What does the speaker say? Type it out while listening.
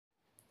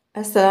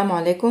Assalamu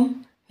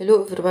alaikum.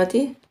 Hello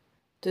everybody.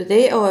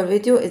 Today our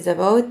video is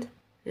about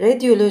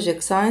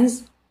radiologic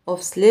signs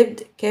of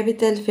slipped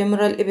capital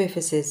femoral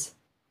epiphysis.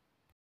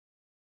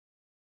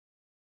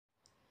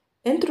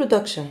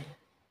 Introduction.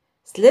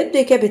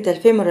 Slipped capital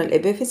femoral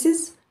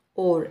epiphysis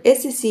or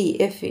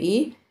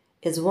SCFE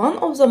is one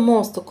of the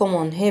most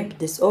common hip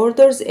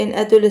disorders in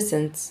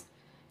adolescents,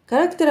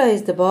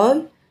 characterized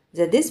by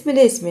the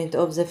displacement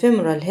of the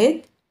femoral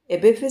head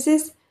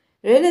epiphysis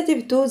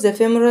relative to the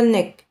femoral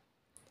neck.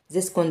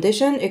 This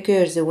condition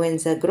occurs when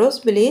the gross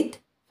plate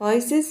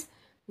physis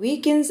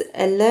weakens,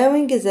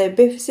 allowing the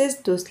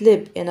epiphysis to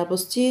slip in a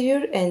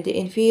posterior and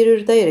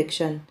inferior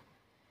direction.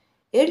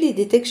 Early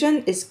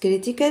detection is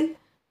critical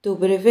to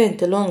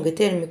prevent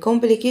long-term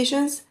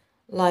complications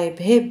like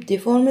hip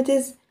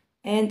deformities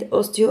and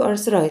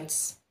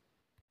osteoarthritis.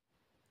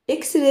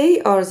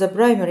 X-ray are the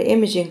primary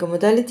imaging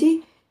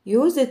modality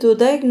used to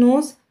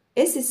diagnose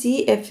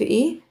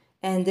SCFE,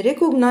 and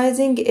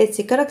recognizing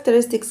its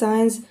characteristic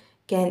signs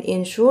can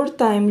ensure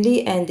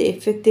timely and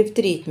effective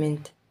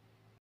treatment.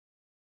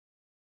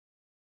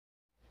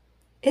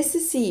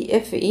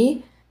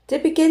 SCFE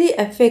typically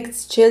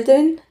affects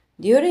children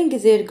during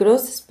their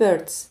growth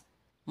spurts,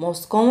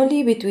 most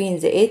commonly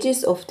between the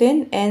ages of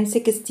 10 and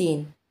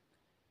 16.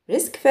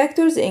 Risk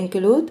factors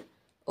include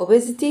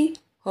obesity,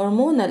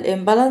 hormonal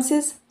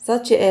imbalances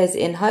such as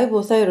in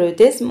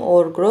hypothyroidism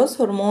or growth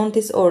hormone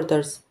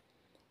disorders,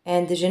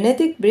 and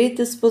genetic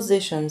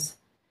predispositions.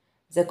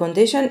 The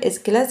condition is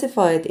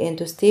classified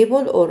into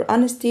stable or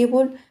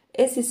unstable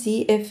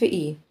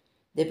SCFE,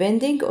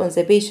 depending on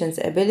the patient's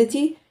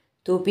ability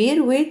to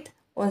bear weight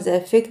on the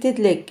affected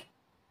leg.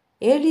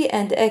 Early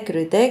and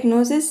accurate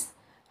diagnosis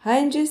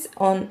hinges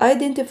on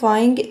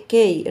identifying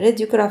key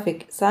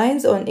radiographic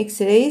signs on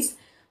X-rays,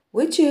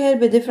 which help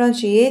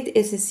differentiate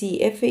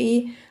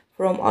SCFE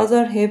from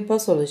other hip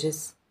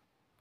pathologies.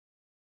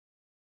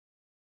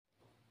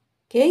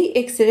 Key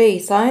X-ray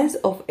signs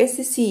of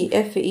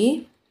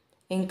SCFE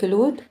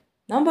include: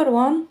 number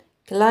 1,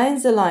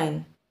 Klein's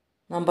line;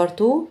 number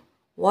 2,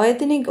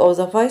 widening of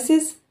the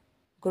physis,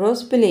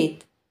 gross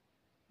plate;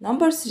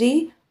 number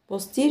 3,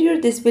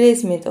 posterior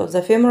displacement of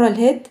the femoral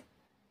head;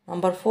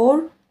 number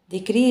 4,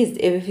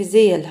 decreased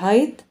epiphyseal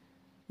height;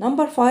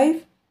 number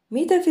 5,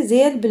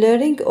 metaphyseal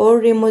blurring or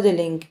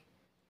remodeling;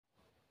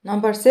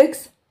 number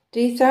 6,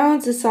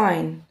 Trethough's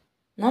sign;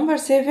 number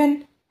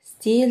 7,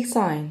 Steele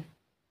sign.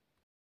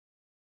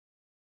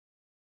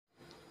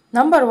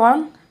 Number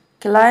 1,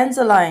 Klein's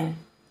line.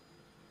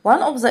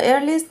 One of the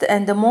earliest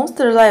and the most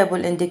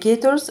reliable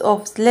indicators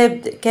of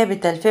slipped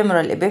capital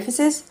femoral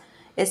epiphysis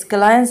is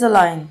Klein's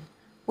line,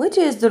 which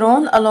is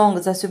drawn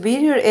along the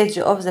superior edge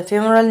of the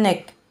femoral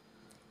neck.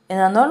 In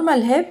a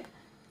normal hip,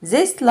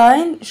 this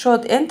line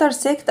should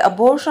intersect a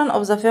portion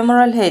of the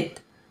femoral head.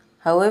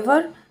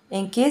 However,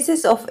 in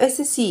cases of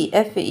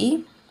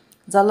SCFE,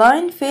 the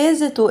line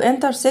fails to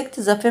intersect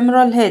the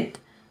femoral head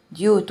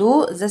due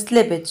to the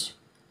slippage.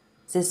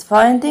 This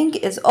finding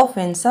is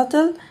often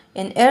subtle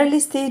in early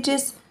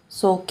stages,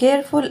 so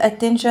careful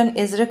attention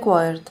is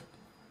required.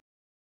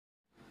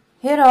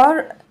 Here are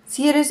a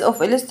series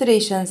of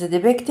illustrations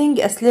depicting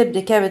a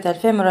slipped capital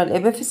femoral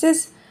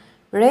epiphysis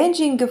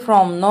ranging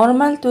from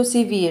normal to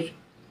severe.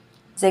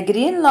 The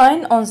green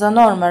line on the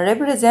normal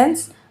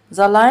represents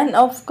the line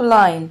of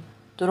Klein,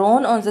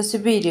 drawn on the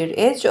superior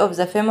edge of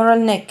the femoral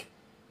neck,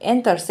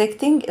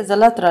 intersecting the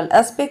lateral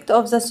aspect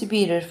of the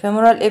superior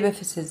femoral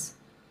epiphysis.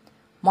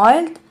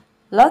 Mild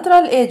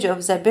lateral edge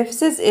of the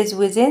epiphysis is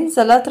within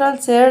the lateral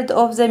third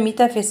of the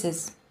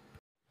metaphysis.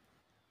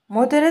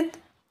 Moderate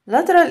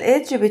lateral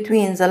edge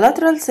between the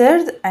lateral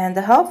third and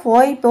the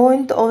halfway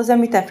point of the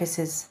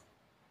metaphysis.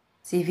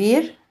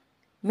 Severe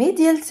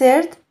medial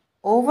third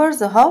over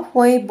the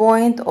halfway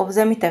point of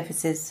the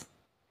metaphysis.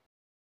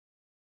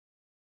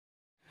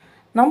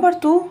 Number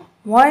 2,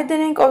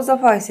 widening of the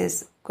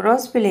physis,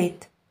 gross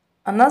plate.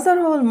 Another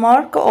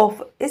hallmark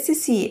of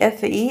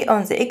SCFE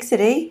on the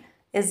X-ray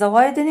is the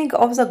widening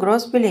of the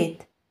gross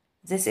plate.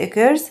 This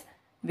occurs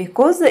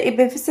because the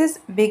epiphysis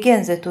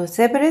begins to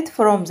separate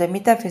from the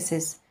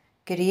metaphysis,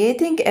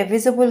 creating a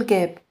visible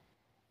gap.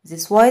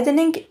 This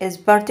widening is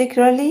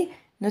particularly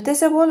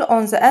noticeable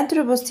on the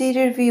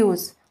anthroposphere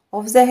views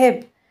of the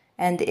hip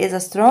and is a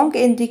strong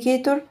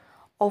indicator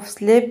of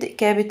slipped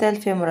capital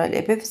femoral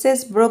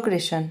epiphysis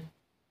progression.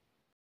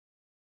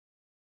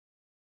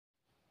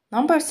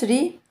 Number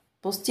 3,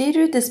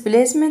 posterior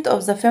displacement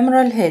of the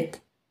femoral head.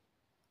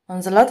 On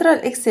the lateral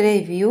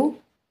X-ray view,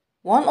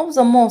 one of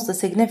the most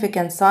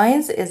significant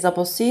signs is the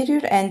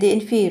posterior and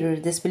inferior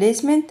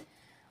displacement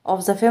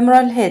of the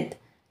femoral head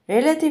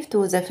relative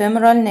to the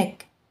femoral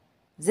neck.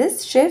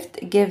 This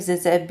shift gives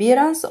the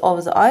appearance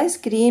of the ice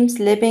cream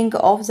slipping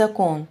off the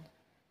cone,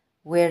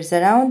 where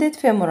the rounded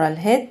femoral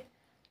head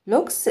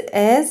looks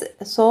as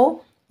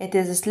though it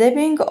is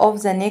slipping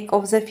off the neck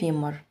of the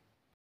femur.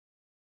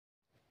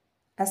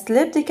 A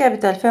slipped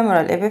capital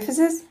femoral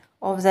epiphysis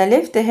of the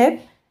left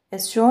hip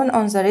is shown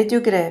on the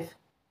radiograph.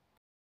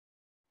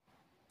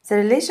 The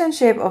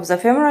relationship of the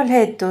femoral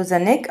head to the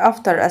neck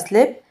after a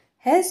slip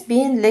has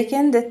been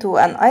likened to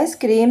an ice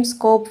cream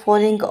scoop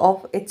falling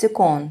off its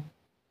cone.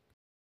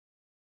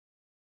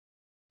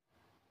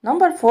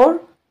 Number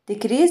 4.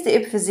 Decreased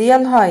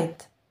epiphyseal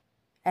height.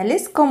 A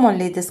less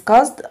commonly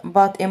discussed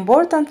but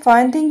important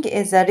finding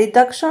is a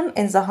reduction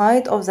in the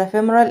height of the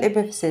femoral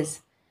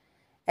epiphysis.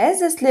 As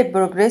the slip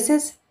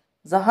progresses,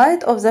 the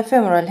height of the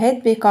femoral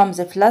head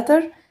becomes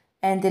flatter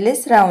and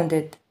less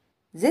rounded.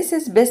 This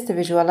is best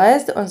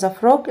visualized on the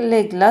frog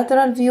leg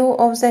lateral view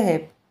of the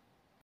hip.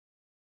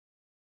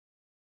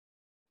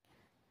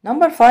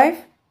 Number 5.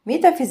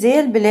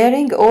 Metaphyseal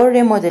blurring or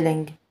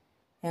remodeling.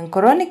 In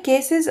chronic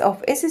cases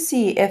of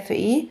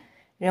SCFE,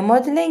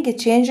 remodeling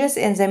changes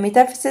in the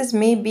metaphysis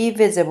may be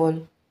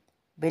visible.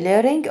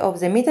 Blurring of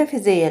the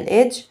metaphyseal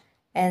edge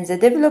and the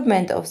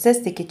development of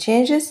cystic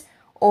changes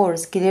or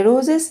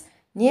sclerosis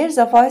near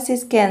the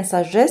physis can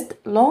suggest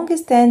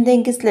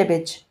long-standing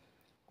slippage,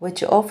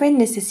 which often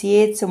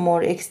necessitates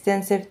more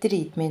extensive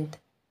treatment.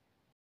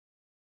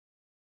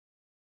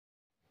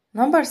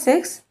 Number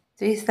 6.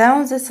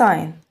 Trithoun's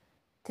sign.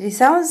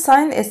 Trithoun's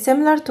sign is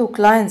similar to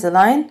Klein's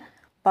line,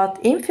 but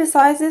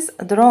emphasizes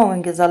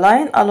drawing the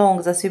line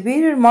along the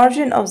superior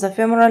margin of the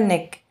femoral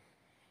neck.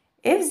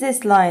 If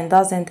this line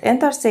doesn't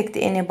intersect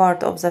any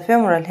part of the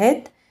femoral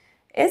head,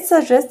 it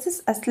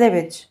suggests a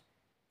slippage.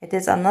 It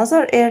is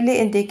another early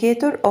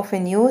indicator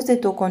often used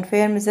to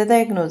confirm the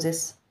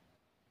diagnosis.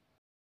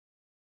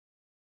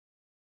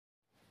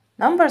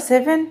 Number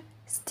 7.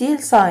 Steel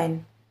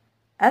sign.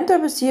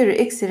 Anthroposphere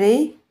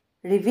X-ray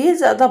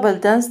reveals a double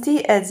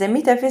density at the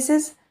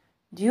metaphysis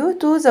due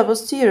to the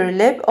posterior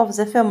lip of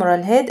the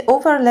femoral head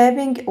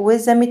overlapping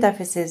with the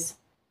metaphysis.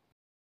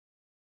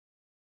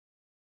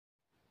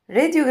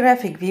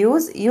 Radiographic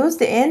views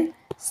used in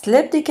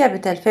slipped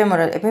capital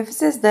femoral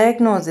epiphysis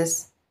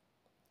diagnosis.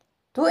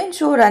 To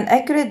ensure an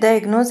accurate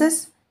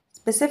diagnosis,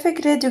 specific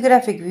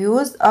radiographic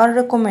views are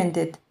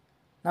recommended.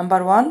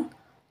 Number 1.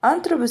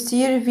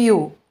 Anthroposterior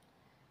view.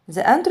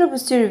 The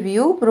anthroposterior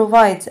view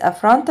provides a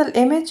frontal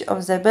image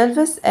of the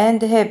pelvis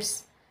and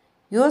hips,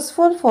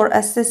 useful for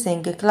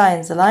assessing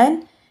Klein's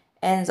line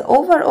and the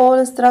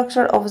overall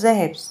structure of the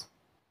hips.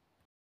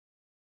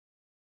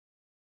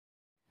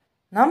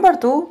 Number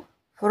 2.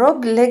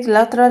 Frog leg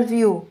lateral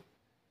view.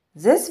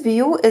 This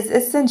view is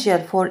essential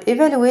for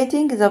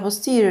evaluating the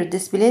posterior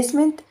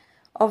displacement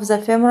of the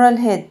femoral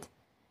head,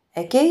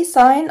 a key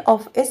sign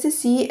of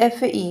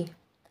SCFE.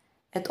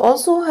 It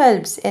also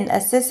helps in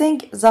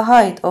assessing the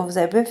height of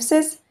the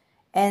epiphysis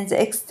and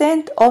the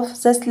extent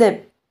of the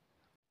slip.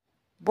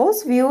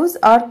 Both views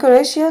are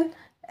crucial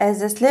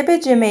as the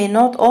slippage may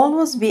not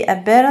always be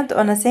apparent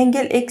on a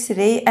single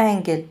X-ray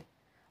angle.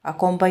 A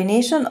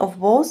combination of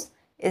both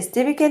is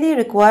typically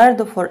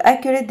required for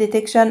accurate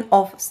detection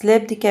of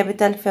slipped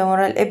capital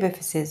femoral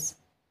epiphysis.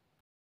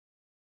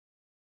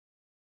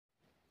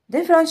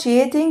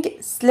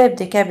 Differentiating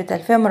slipped capital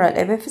femoral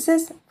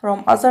epiphysis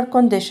from other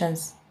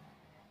conditions.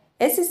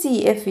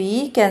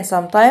 SCFE can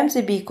sometimes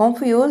be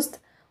confused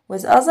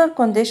with other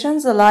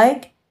conditions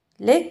like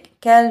leg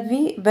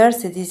calvi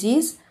burst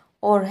disease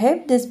or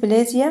hip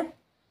dysplasia.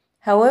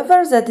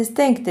 However, the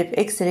distinctive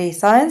X-ray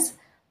signs,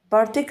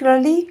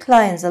 particularly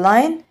Klein's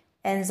line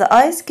and the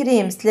ice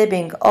cream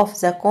slipping off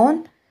the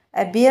cone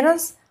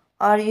appearance,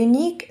 are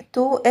unique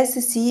to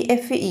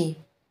SCFE.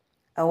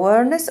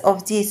 Awareness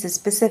of these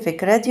specific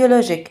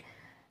radiologic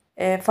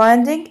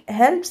finding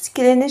helps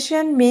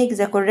clinicians make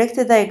the correct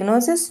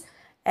diagnosis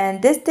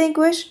and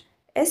distinguish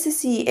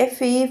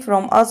SCFE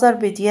from other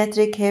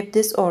pediatric hip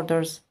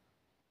disorders.